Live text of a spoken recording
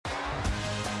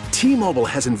T-Mobile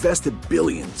has invested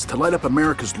billions to light up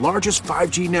America's largest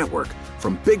 5G network,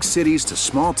 from big cities to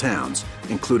small towns,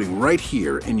 including right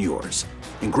here in yours.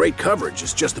 And great coverage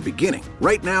is just the beginning.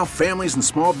 Right now, families and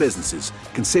small businesses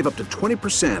can save up to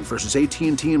 20% versus AT&T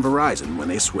and Verizon when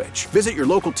they switch. Visit your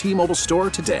local T-Mobile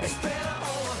store today.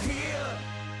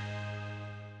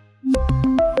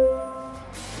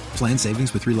 Plan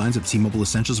savings with 3 lines of T-Mobile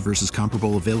Essentials versus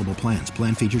comparable available plans.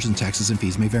 Plan features and taxes and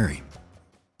fees may vary.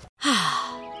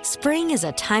 Spring is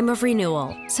a time of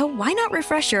renewal, so why not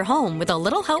refresh your home with a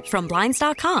little help from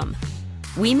Blinds.com?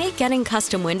 We make getting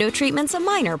custom window treatments a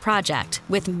minor project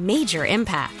with major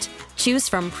impact. Choose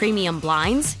from premium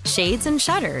blinds, shades, and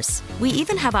shutters. We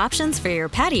even have options for your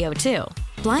patio, too.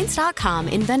 Blinds.com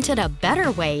invented a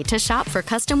better way to shop for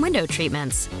custom window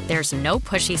treatments. There's no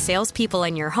pushy salespeople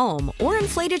in your home or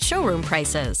inflated showroom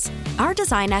prices. Our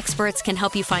design experts can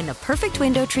help you find the perfect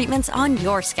window treatments on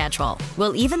your schedule.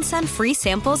 We'll even send free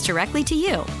samples directly to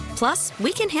you. Plus,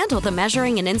 we can handle the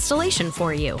measuring and installation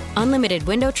for you. Unlimited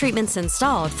window treatments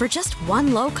installed for just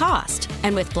one low cost.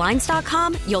 And with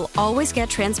Blinds.com, you'll always get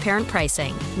transparent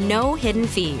pricing. No hidden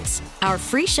fees. Our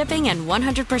free shipping and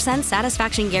 100%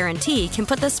 satisfaction guarantee can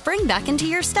put the spring back into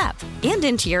your step and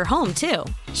into your home, too.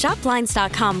 Shop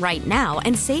Blinds.com right now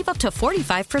and save up to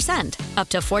 45%. Up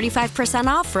to 45%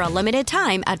 off for a limited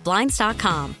time at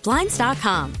Blinds.com.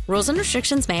 Blinds.com. Rules and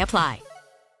restrictions may apply.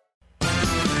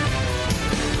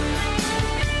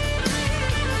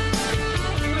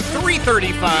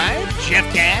 3:35,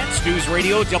 Jeff Katz, News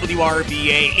Radio,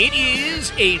 WRVA. It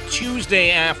is a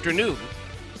Tuesday afternoon,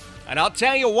 and I'll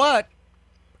tell you what,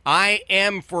 I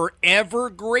am forever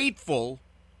grateful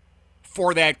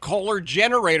for that Kohler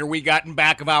generator we got in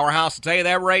back of our house. I'll tell you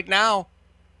that right now.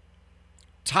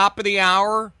 Top of the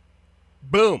hour,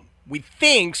 boom. We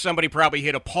think somebody probably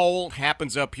hit a pole,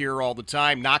 happens up here all the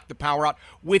time, knocked the power out.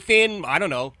 Within, I don't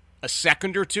know, a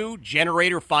second or two,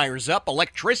 generator fires up,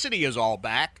 electricity is all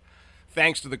back.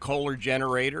 Thanks to the Kohler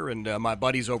generator and my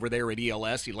buddies over there at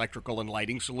ELS, Electrical and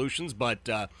Lighting Solutions, but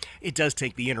it does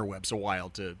take the interwebs a while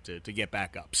to get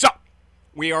back up. So,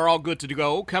 we are all good to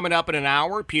go. Coming up in an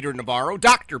hour, Peter Navarro,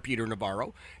 Dr. Peter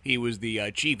Navarro. He was the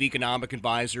chief economic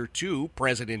advisor to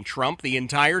President Trump the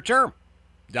entire term.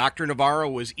 Dr. Navarro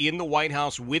was in the White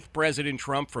House with President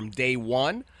Trump from day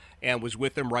one and was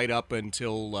with him right up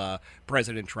until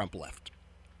President Trump left.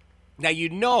 Now, you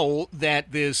know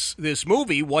that this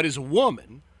movie, What is a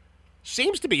Woman,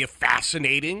 seems to be a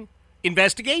fascinating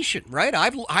investigation, right?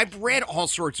 I've read all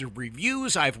sorts of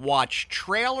reviews, I've watched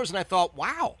trailers, and I thought,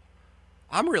 wow,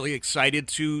 I'm really excited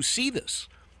to see this.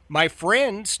 My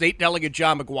friend, State Delegate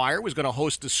John McGuire, was going to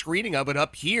host a screening of it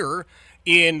up here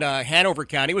in Hanover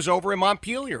County. It was over in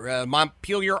Montpelier,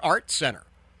 Montpelier Arts Center.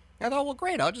 I thought, well,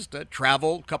 great, I'll just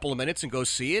travel a couple of minutes and go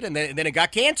see it, and then it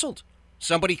got canceled.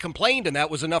 Somebody complained, and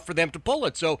that was enough for them to pull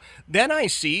it. So then I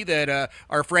see that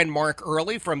our friend Mark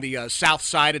Early from the south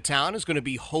side of town is going to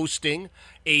be hosting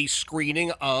a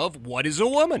screening of What is a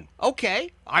Woman?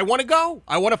 Okay, I want to go.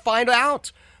 I want to find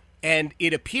out. And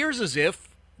it appears as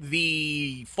if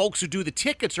the folks who do the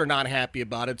tickets are not happy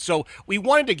about it. So we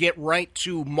wanted to get right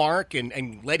to Mark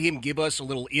and let him give us a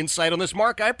little insight on this.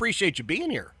 Mark, I appreciate you being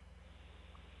here.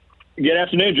 Good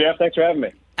afternoon, Jeff. Thanks for having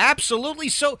me. Absolutely.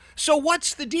 So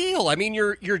what's the deal? I mean,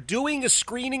 you're doing a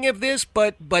screening of this,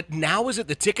 but now is it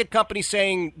the ticket company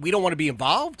saying we don't want to be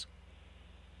involved?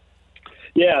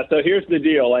 Yeah. So here's the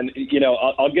deal, and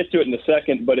I'll get to it in a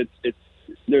second. But it's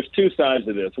there's two sides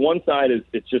to this. One side is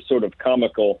it's just sort of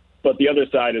comical, but the other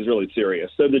side is really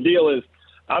serious. So the deal is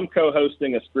I'm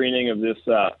co-hosting a screening of this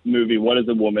movie, What is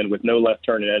a Woman, with No Left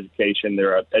Turn in Education.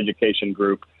 They're an education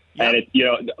group. Yep.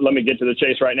 And let me get to the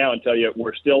chase right now and tell you,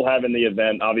 we're still having the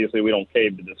event. Obviously, we don't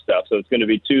cave to this stuff. So it's going to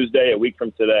be Tuesday, a week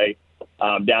from today,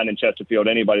 down in Chesterfield.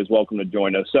 Anybody's welcome to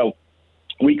join us. So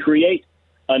we create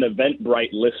an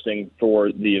Eventbrite listing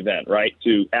for the event, right,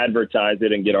 to advertise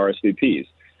it and get RSVPs.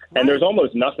 And there's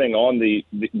almost nothing on the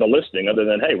listing other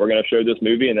than, hey, we're going to show this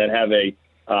movie and then have a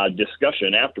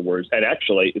discussion afterwards. And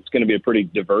actually, it's going to be a pretty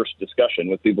diverse discussion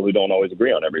with people who don't always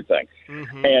agree on everything.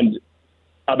 Mm-hmm. And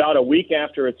about a week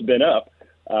after it's been up,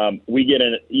 we get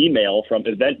an email from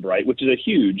Eventbrite, which is a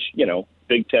huge,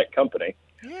 big tech company,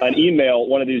 an email,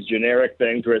 one of these generic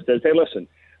things where it says, hey, listen,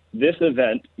 this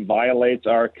event violates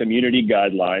our community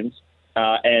guidelines,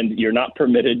 and you're not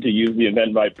permitted to use the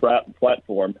Eventbrite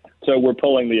platform, so we're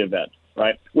pulling the event,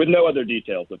 right, with no other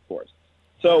details, of course.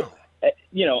 So,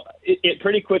 it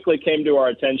pretty quickly came to our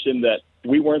attention that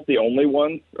we weren't the only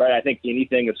ones, right? I think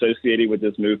anything associated with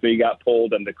this movie got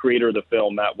pulled, and the creator of the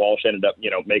film, Matt Walsh, ended up,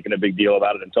 making a big deal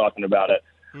about it and talking about it.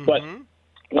 Mm-hmm. But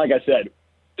like I said,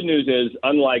 the good news is,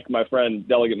 unlike my friend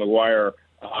Delegate McGuire,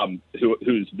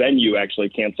 whose venue actually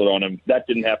canceled on him. That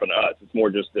didn't happen to us. It's more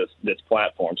just this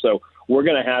platform. So we're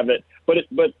going to have it. But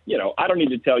I don't need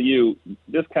to tell you,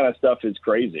 this kind of stuff is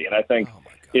crazy. And I think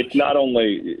it's not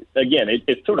only, again,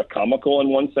 it's sort of comical in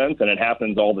one sense, and it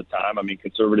happens all the time. I mean,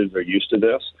 conservatives are used to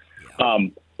this.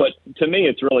 But to me,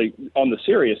 it's really, on the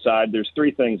serious side, there's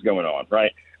three things going on,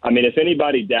 right? I mean, if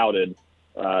anybody doubted,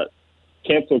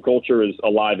 cancel culture is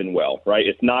alive and well, right?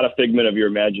 It's not a figment of your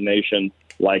imagination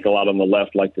like a lot on the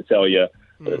left like to tell you.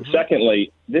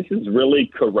 Secondly, this is really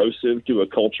corrosive to a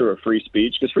culture of free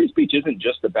speech, because free speech isn't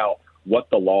just about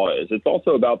what the law is. It's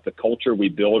also about the culture we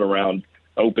build around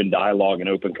open dialogue and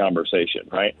open conversation,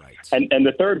 right? And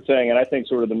the third thing, and I think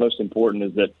sort of the most important,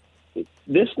 is that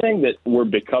this thing that we're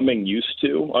becoming used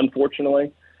to,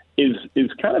 unfortunately, is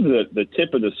kind of the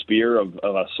tip of the spear of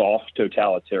a soft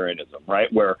totalitarianism,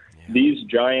 right? Where these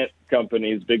giant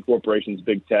companies, big corporations,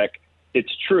 big tech,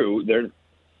 it's true,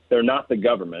 they're not the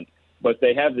government, but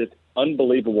they have this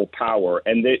unbelievable power,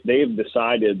 and they've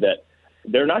decided that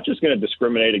they're not just going to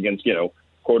discriminate against,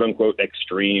 quote unquote,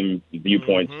 extreme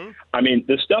viewpoints. I mean,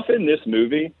 the stuff in this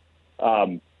movie,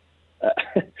 well,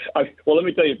 let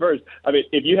me tell you first, I mean,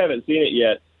 if you haven't seen it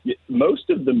yet, most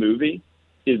of the movie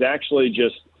is actually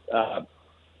just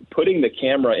putting the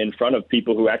camera in front of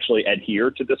people who actually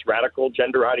adhere to this radical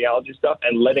gender ideology stuff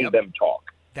and letting them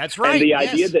talk. That's right. And the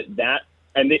idea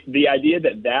the idea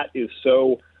that is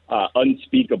so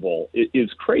unspeakable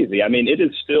is crazy. I mean, it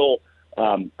is still.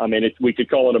 We could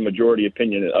call it a majority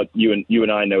opinion. You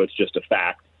and I know it's just a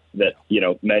fact that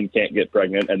men can't get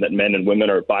pregnant and that men and women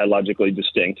are biologically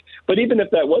distinct. But even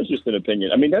if that was just an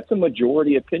opinion, I mean, that's a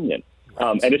majority opinion,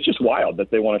 and it's just wild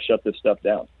that they want to shut this stuff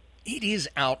down. It is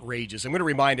outrageous. I'm going to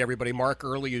remind everybody, Mark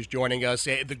Earley is joining us.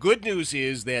 The good news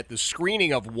is that the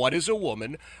screening of What is a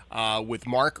Woman with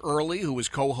Mark Earley, who is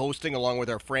co-hosting along with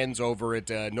our friends over at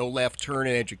No Left Turn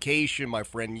in Education. My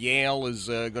friend Yale is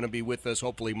going to be with us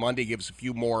hopefully Monday, give us a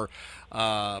few more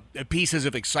pieces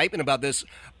of excitement about this.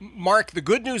 Mark, the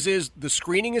good news is the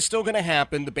screening is still going to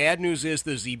happen. The bad news is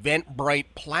this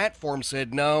Eventbrite platform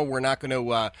said, no, we're not going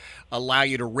to allow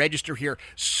you to register here.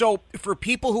 So for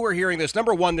people who are hearing this,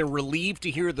 number one, they're relieved to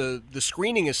hear the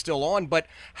screening is still on, but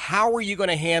how are you going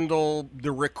to handle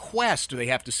the request? Do they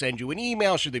have to send you an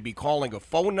email? Should they be calling a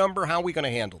phone number? How are we going to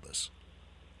handle this?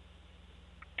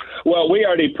 Well, we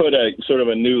already put a sort of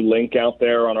a new link out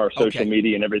there on our social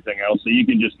media and everything else, so you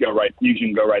can just go right. You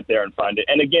can go right there and find it.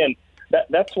 And again,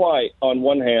 that's why on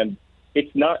one hand,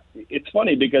 it's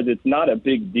funny because it's not a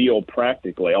big deal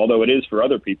practically, although it is for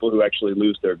other people who actually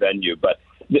lose their venue. But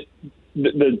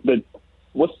the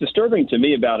what's disturbing to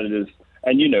me about it is,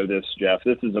 and you know this, Jeff,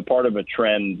 this is a part of a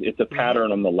trend. It's a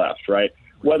pattern on the left, right?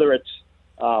 Whether it's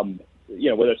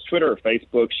whether it's Twitter or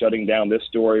Facebook shutting down this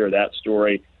story or that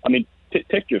story. I mean,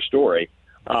 pick your story.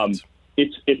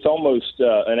 It's almost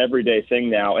an everyday thing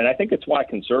now, and I think it's why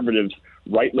conservatives,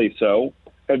 rightly so,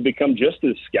 have become just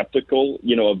as skeptical,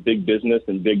 of big business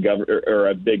and big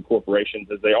big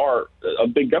corporations as they are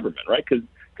of big government, right?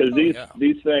 Because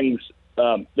these things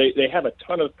they have a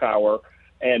ton of power.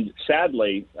 And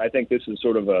sadly, I think this is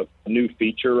sort of a new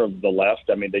feature of the left.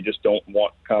 I mean, they just don't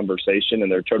want conversation,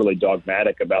 and they're totally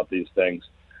dogmatic about these things.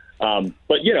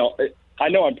 But, I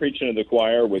know I'm preaching to the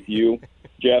choir with you,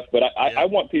 Jeff, but I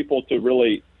want people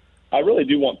to I really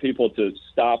do want people to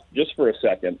stop just for a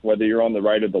second, whether you're on the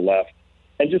right or the left,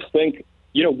 and just think,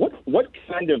 what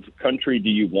kind of country do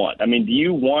you want? I mean, do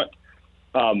you want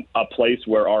a place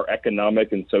where our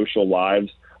economic and social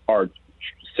lives are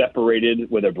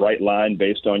separated with a bright line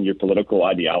based on your political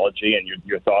ideology and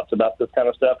your thoughts about this kind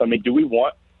of stuff? I mean, do we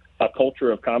want a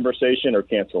culture of conversation or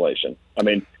cancellation? I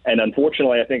mean, and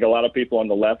unfortunately, I think a lot of people on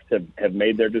the left have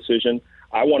made their decision.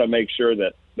 I want to make sure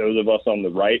that those of us on the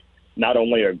right not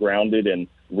only are grounded in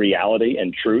reality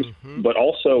and truth, but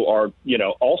also are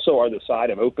the side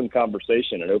of open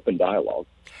conversation and open dialogue.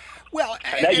 Well,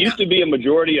 that used to be a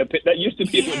majority. That used to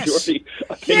be a majority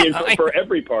opinion for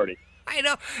every party. I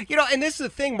know, and this is the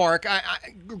thing, Mark.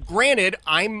 Granted,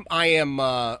 I am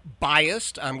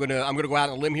biased. I'm gonna go out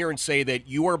on a limb here and say that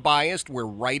you are biased. We're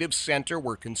right of center.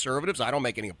 We're conservatives. I don't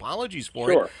make any apologies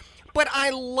for it. But I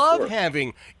love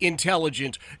having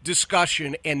intelligent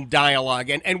discussion and dialogue.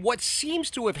 And what seems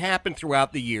to have happened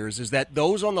throughout the years is that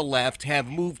those on the left have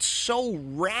moved so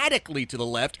radically to the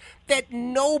left that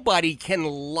nobody can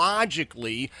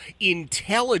logically,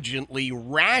 intelligently,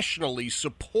 rationally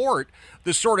support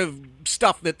the sort of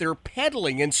stuff that they're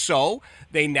peddling. And so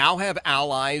they now have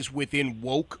allies within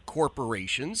woke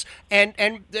corporations. And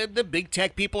the big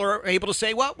tech people are able to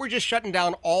say, well, we're just shutting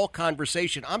down all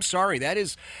conversation. I'm sorry. That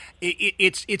is,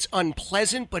 it's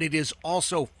unpleasant, but it is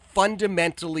also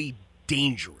fundamentally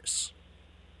dangerous.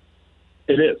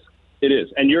 It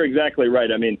is. And you're exactly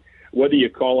right. I mean, whether you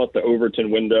call it the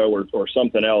Overton window or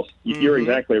something else, you're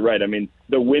exactly right. I mean,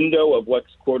 the window of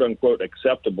what's quote-unquote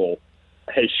acceptable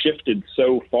has shifted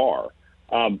so far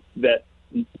that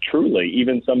truly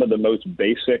even some of the most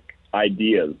basic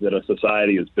ideas that a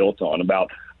society is built on about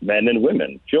men and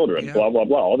women, children, blah, blah,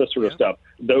 blah, all this sort of stuff,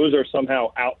 those are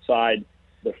somehow outside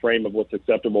the frame of what's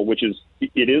acceptable, which is,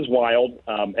 it is wild,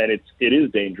 and it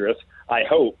is dangerous. I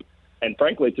hope, and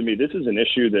frankly, to me, this is an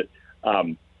issue that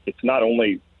it's not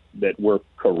only that we're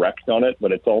correct on it,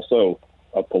 but it's also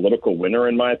a political winner,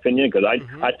 in my opinion, because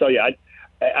I tell you,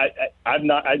 I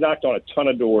knocked on a ton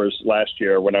of doors last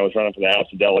year when I was running for the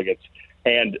House of Delegates,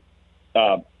 and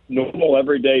normal,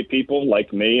 everyday people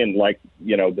like me and like,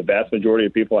 the vast majority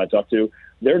of people I talk to,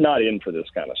 they're not in for this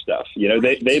kind of stuff.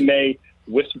 They may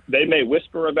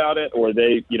whisper about it, or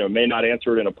they, may not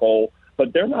answer it in a poll,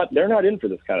 but they're not in for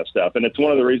this kind of stuff. And it's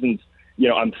one of the reasons,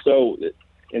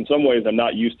 in some ways, I'm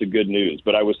not used to good news,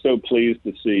 but I was so pleased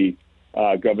to see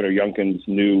Governor Youngkin's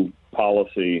new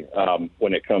policy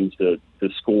when it comes to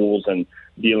schools and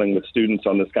dealing with students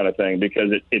on this kind of thing,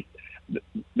 because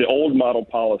the old model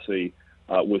policy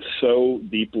was so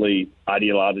deeply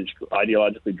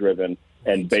ideologically driven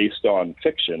and based on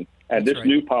fiction. And this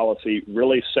new policy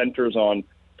really centers on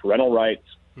parental rights,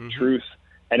 truth,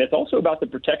 and it's also about the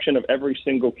protection of every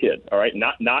single kid. All right,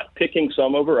 not picking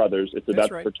some over others. It's about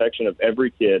the protection of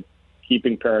every kid,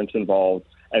 keeping parents involved.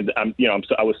 And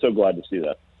I was so glad to see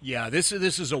that. Yeah, this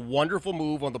is a wonderful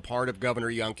move on the part of Governor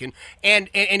Youngkin, and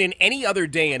in any other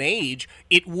day and age,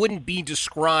 it wouldn't be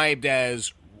described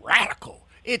as radical.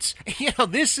 It's,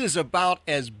 this is about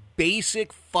as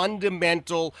basic,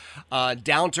 fundamental,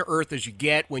 down to earth as you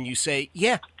get when you say,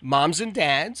 moms and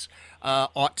dads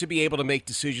ought to be able to make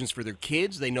decisions for their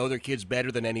kids. They know their kids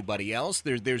better than anybody else.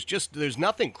 There's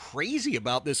nothing crazy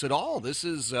about this at all. This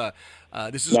is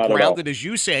grounded, as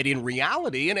you said, in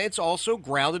reality, and it's also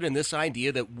grounded in this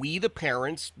idea that we, the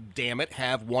parents, damn it,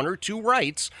 have one or two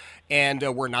rights, and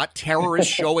we're not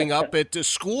terrorists showing up at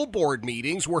school board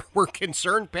meetings. We're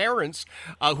concerned parents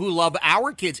who love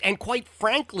our kids, and quite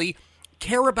frankly,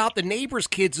 care about the neighbors'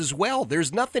 kids as well.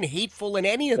 There's nothing hateful in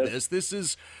any of this. This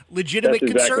is legitimate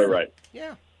concern. That's exactly right.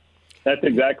 Yeah, that's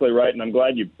exactly right, and I'm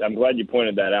glad you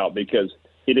pointed that out, because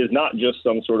it is not just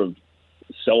some sort of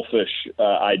selfish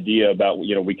idea about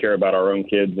we care about our own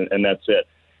kids and that's it.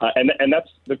 And that's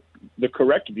the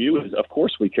correct view is, of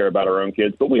course, we care about our own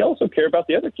kids, but we also care about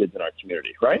the other kids in our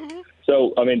community, right?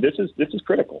 So I mean, this is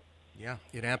critical. Yeah,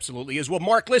 it absolutely is. Well,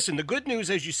 Mark, listen, the good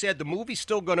news, as you said, the movie's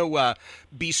still going to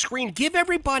be screened. Give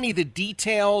everybody the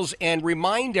details and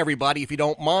remind everybody, if you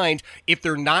don't mind, if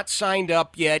they're not signed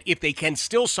up yet, if they can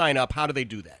still sign up, how do they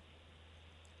do that?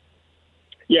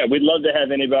 Yeah, we'd love to have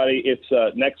anybody.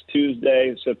 It's next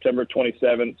Tuesday, September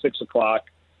 27th, 6 o'clock,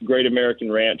 Great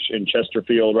American Ranch in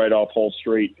Chesterfield, right off Hull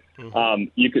Street.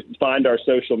 You could find our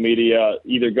social media,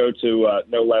 either go to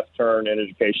No Left Turn in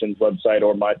Education's website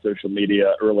or my social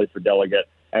media, Early for Delegate,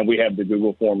 and we have the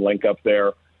Google form link up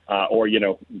there, or,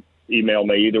 email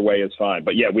me. Either way is fine.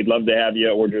 But, yeah, we'd love to have you,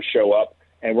 or just show up.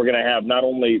 And we're going to have not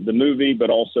only the movie, but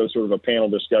also sort of a panel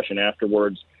discussion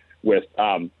afterwards with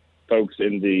folks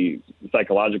in the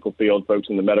psychological field, folks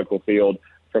in the medical field,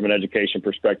 from an education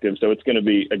perspective. So it's going to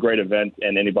be a great event,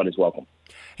 and anybody's welcome.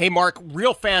 Hey, Mark,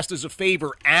 real fast as a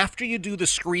favor, after you do the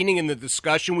screening and the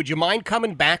discussion, would you mind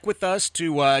coming back with us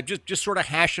to just sort of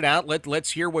hash it out?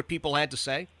 Let's hear what people had to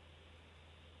say.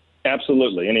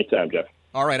 Absolutely. Anytime, Jeff.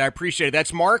 All right, I appreciate it.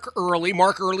 That's Mark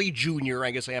Early Jr.,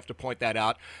 I guess I have to point that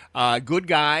out. Good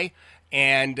guy.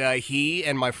 And he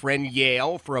and my friend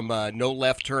Yale from No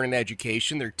Left Turn in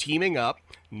Education, they're teaming up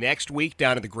next week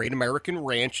down at the Great American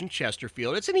Ranch in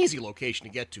Chesterfield. It's an easy location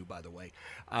to get to, by the way.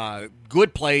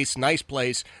 Good place, nice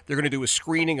place. They're going to do a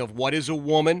screening of What is a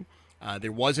Woman?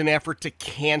 There was an effort to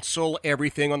cancel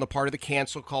everything on the part of the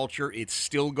cancel culture. It's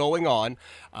still going on.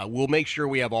 We'll make sure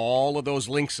we have all of those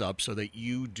links up so that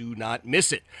you do not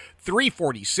miss it.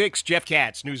 346, Jeff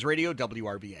Katz, News Radio,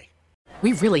 WRVA.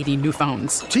 We really need new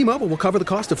phones. T-Mobile will cover the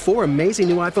cost of 4 amazing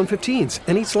new iPhone 15s,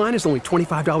 and each line is only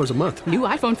 $25 a month. New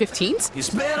iPhone 15s? It's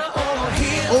better over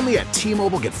here. Only at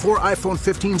T-Mobile, get 4 iPhone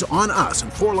 15s on us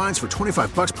and 4 lines for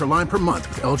 $25 per line per month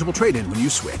with eligible trade-in when you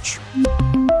switch.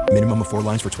 Minimum of 4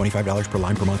 lines for $25 per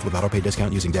line per month with autopay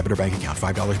discount using debit or bank account.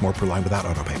 $5 more per line without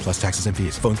autopay, plus taxes and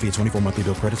fees. Phone fee at 24 monthly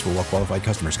bill credits for well-qualified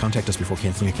customers. Contact us before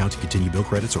canceling account to continue bill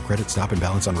credits or credit stop and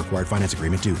balance on required finance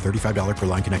agreement due. $35 per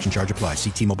line connection charge applies. See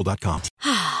T-Mobile.com.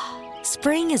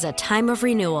 Spring is a time of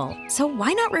renewal, so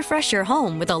why not refresh your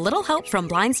home with a little help from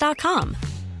Blinds.com?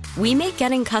 We make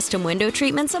getting custom window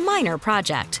treatments a minor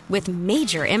project with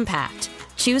major impact.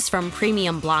 Choose from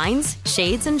premium blinds,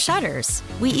 shades, and shutters.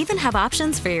 We even have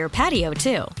options for your patio,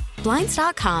 too.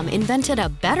 Blinds.com invented a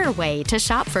better way to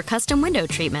shop for custom window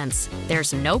treatments.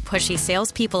 There's no pushy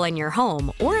salespeople in your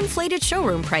home or inflated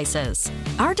showroom prices.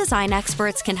 Our design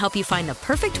experts can help you find the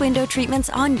perfect window treatments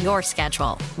on your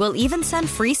schedule. We'll even send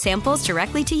free samples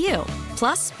directly to you.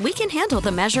 Plus, we can handle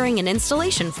the measuring and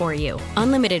installation for you.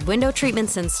 Unlimited window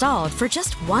treatments installed for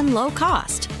just one low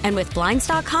cost. And with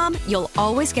Blinds.com, you'll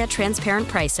always get transparent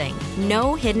pricing.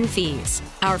 No hidden fees.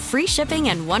 Our free shipping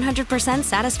and 100%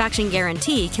 satisfaction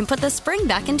guarantee can put the spring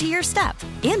back into your step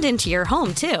and into your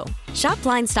home, too. Shop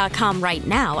Blinds.com right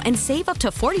now and save up to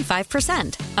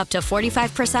 45%. Up to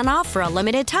 45% off for a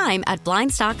limited time at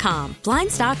Blinds.com.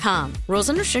 Blinds.com. Rules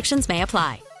and restrictions may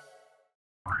apply.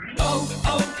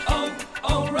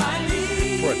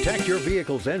 O'Reilly. Protect your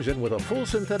vehicle's engine with a full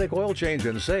synthetic oil change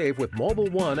and save with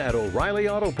Mobil 1 at O'Reilly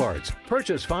Auto Parts.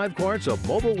 Purchase 5 quarts of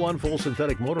Mobil 1 full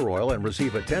synthetic motor oil and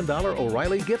receive a $10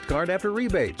 O'Reilly gift card after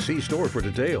rebate. See store for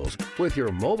details. With your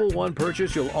Mobil 1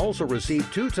 purchase, you'll also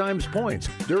receive 2 times points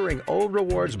during O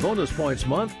Rewards Bonus Points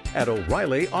Month at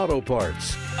O'Reilly Auto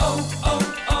Parts.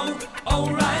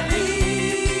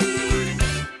 O'Reilly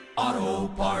Auto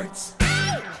Parts.